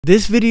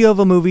This video of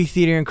a movie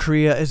theater in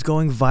Korea is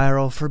going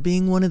viral for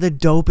being one of the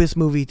dopest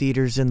movie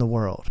theaters in the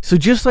world. So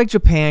just like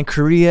Japan,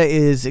 Korea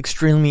is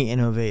extremely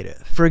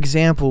innovative. For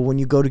example, when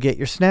you go to get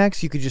your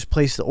snacks, you could just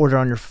place the order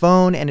on your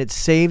phone and it's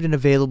saved and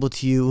available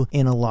to you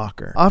in a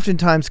locker.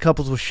 Oftentimes,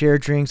 couples will share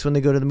drinks when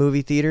they go to the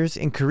movie theaters.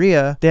 In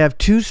Korea, they have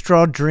 2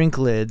 straw drink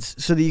lids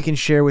so that you can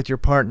share with your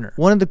partner.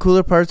 One of the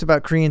cooler parts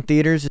about Korean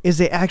theaters is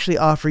they actually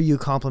offer you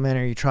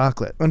complimentary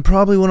chocolate. And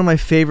probably one of my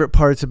favorite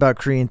parts about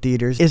Korean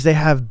theaters is they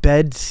have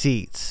bed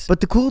seats.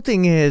 But the cool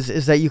thing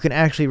is that you can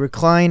actually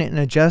recline and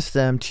adjust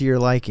them to your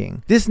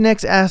liking. This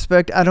next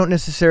aspect I don't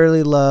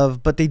necessarily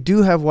love, but they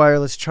do have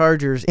wireless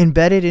chargers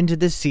embedded into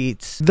the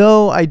seats.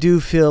 Though I do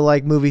feel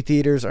like movie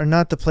theaters are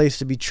not the place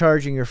to be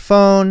charging your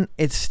phone,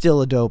 it's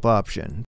still a dope option.